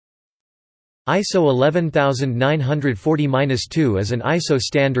ISO 11940-2 is an ISO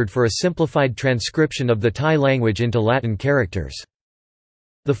standard for a simplified transcription of the Thai language into Latin characters.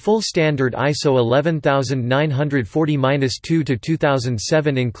 The full standard ISO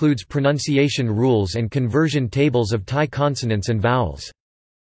 11940-2-2007 includes pronunciation rules and conversion tables of Thai consonants and vowels.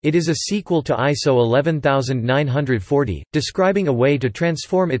 It is a sequel to ISO 11940, describing a way to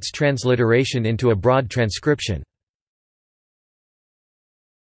transform its transliteration into a broad transcription.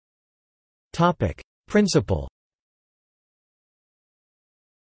 Principle.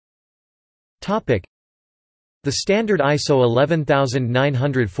 The standard ISO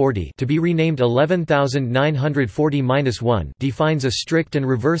 11940, to be renamed 11940-1, defines a strict and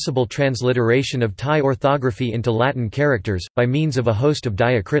reversible transliteration of Thai orthography into Latin characters, by means of a host of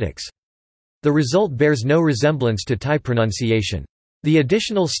diacritics. The result bears no resemblance to Thai pronunciation. The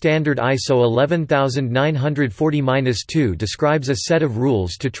additional standard ISO 11940-2 describes a set of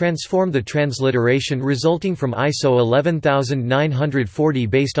rules to transform the transliteration resulting from ISO 11940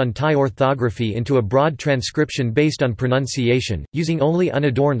 based on Thai orthography into a broad transcription based on pronunciation, using only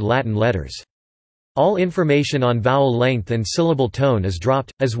unadorned Latin letters. All information on vowel length and syllable tone is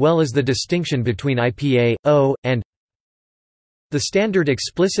dropped, as well as the distinction between IPA, O, and the standard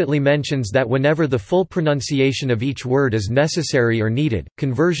explicitly mentions that whenever the full pronunciation of each word is necessary or needed,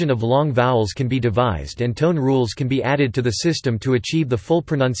 conversion of long vowels can be devised and tone rules can be added to the system to achieve the full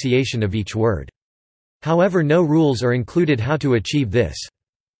pronunciation of each word. However, no rules are included how to achieve this.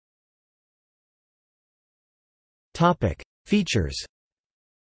 Features.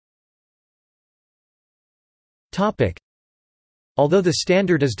 Although the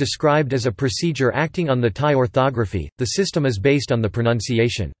standard is described as a procedure acting on the Thai orthography, the system is based on the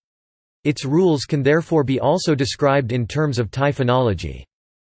pronunciation. Its rules can therefore be also described in terms of Thai phonology.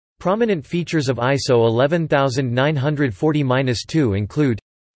 Prominent features of ISO 11940-2 include: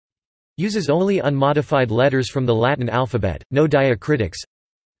 uses only unmodified letters from the Latin alphabet, no diacritics,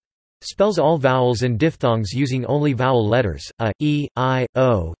 spells all vowels and diphthongs using only vowel letters, a, e, I,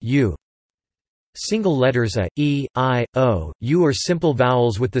 o, u, single letters a, e, I, o, u or simple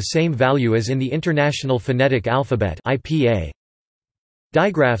vowels with the same value as in the International Phonetic Alphabet (IPA).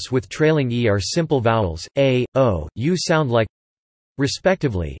 Digraphs with trailing e are simple vowels, a, o, u sound like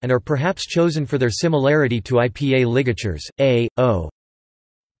respectively and are perhaps chosen for their similarity to IPA ligatures, a, o.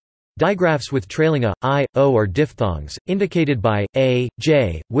 Digraphs with trailing a, I, o are diphthongs, indicated by a,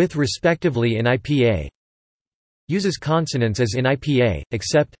 j, with respectively in IPA. Uses consonants as in IPA,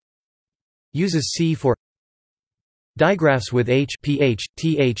 except uses C for digraphs with H, PH,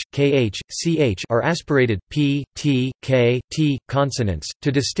 TH, KH, CH are aspirated P, T, K, T consonants,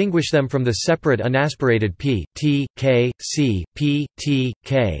 to distinguish them from the separate unaspirated P, T, K, C, P, T,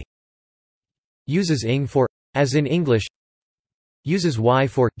 K. Uses ing for as in English. Uses Y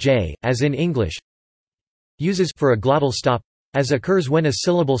for J, as in English. Uses for a glottal stop, as occurs when a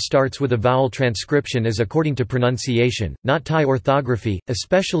syllable starts with a vowel transcription as according to pronunciation, not Thai orthography,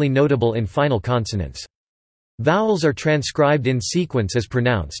 especially notable in final consonants. Vowels are transcribed in sequence as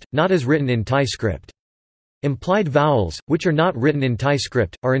pronounced, not as written in Thai script. Implied vowels, which are not written in Thai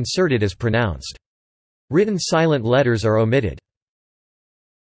script, are inserted as pronounced. Written silent letters are omitted.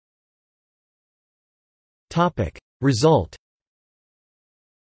 Result.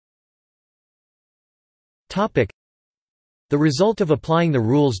 The result of applying the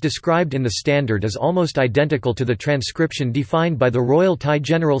rules described in the standard is almost identical to the transcription defined by the Royal Thai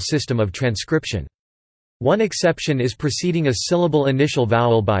General System of Transcription. One exception is preceding a syllable initial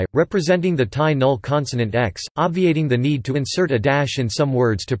vowel by, representing the Thai null consonant x, obviating the need to insert a dash in some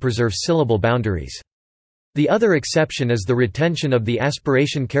words to preserve syllable boundaries. The other exception is the retention of the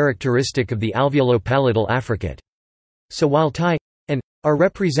aspiration characteristic of the alveolo-palatal affricate. So while Thai are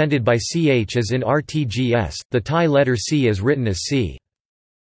represented by ch as in RTGS, the Thai letter C is written as C.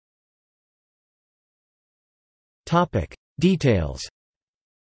 Details.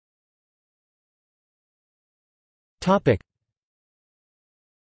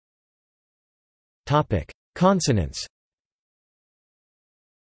 Consonants.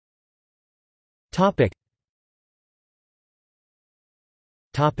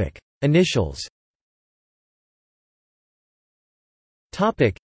 Initials.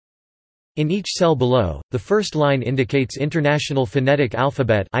 In each cell below, the first line indicates International Phonetic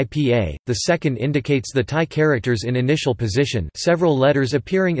Alphabet (IPA), the second indicates the Thai characters in initial position. Several letters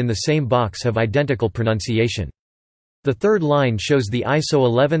appearing in the same box have identical pronunciation. The third line shows the ISO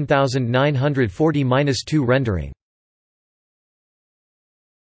 11940-2 rendering.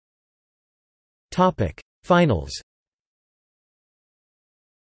 Finals.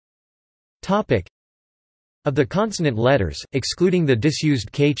 Of the consonant letters, excluding the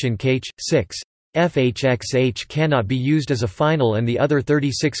disused kh and kh, 6 fhxh cannot be used as a final, and the other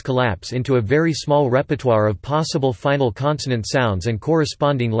 36 collapse into a very small repertoire of possible final consonant sounds and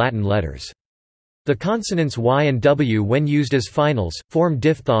corresponding Latin letters. The consonants y and w, when used as finals, form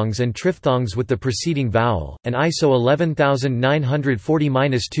diphthongs and triphthongs with the preceding vowel, and ISO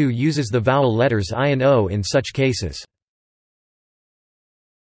 11940-2 uses the vowel letters I and O in such cases.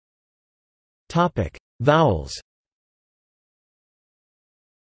 Vowels.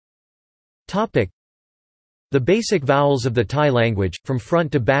 The basic vowels of the Thai language, from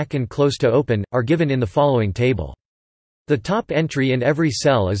front to back and close to open, are given in the following table. The top entry in every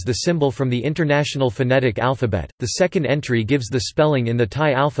cell is the symbol from the International Phonetic Alphabet. The second entry gives the spelling in the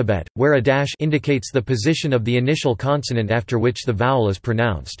Thai alphabet, where a dash indicates the position of the initial consonant after which the vowel is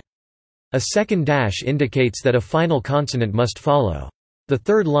pronounced. A second dash indicates that a final consonant must follow. The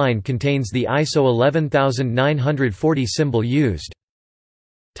third line contains the ISO 11940 symbol used.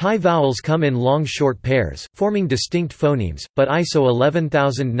 Thai vowels come in long short pairs, forming distinct phonemes, but ISO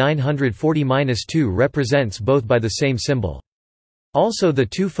 11940-2 represents both by the same symbol. Also, the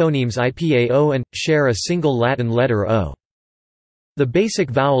two phonemes IPAO and share a single Latin letter O. The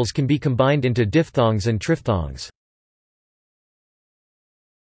basic vowels can be combined into diphthongs and triphthongs.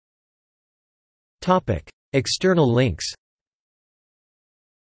 External links.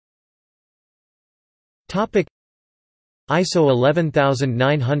 ISO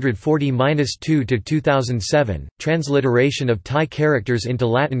 11940-2 2007, Transliteration of Thai characters into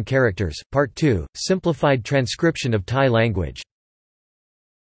Latin characters, Part 2, Simplified transcription of Thai language.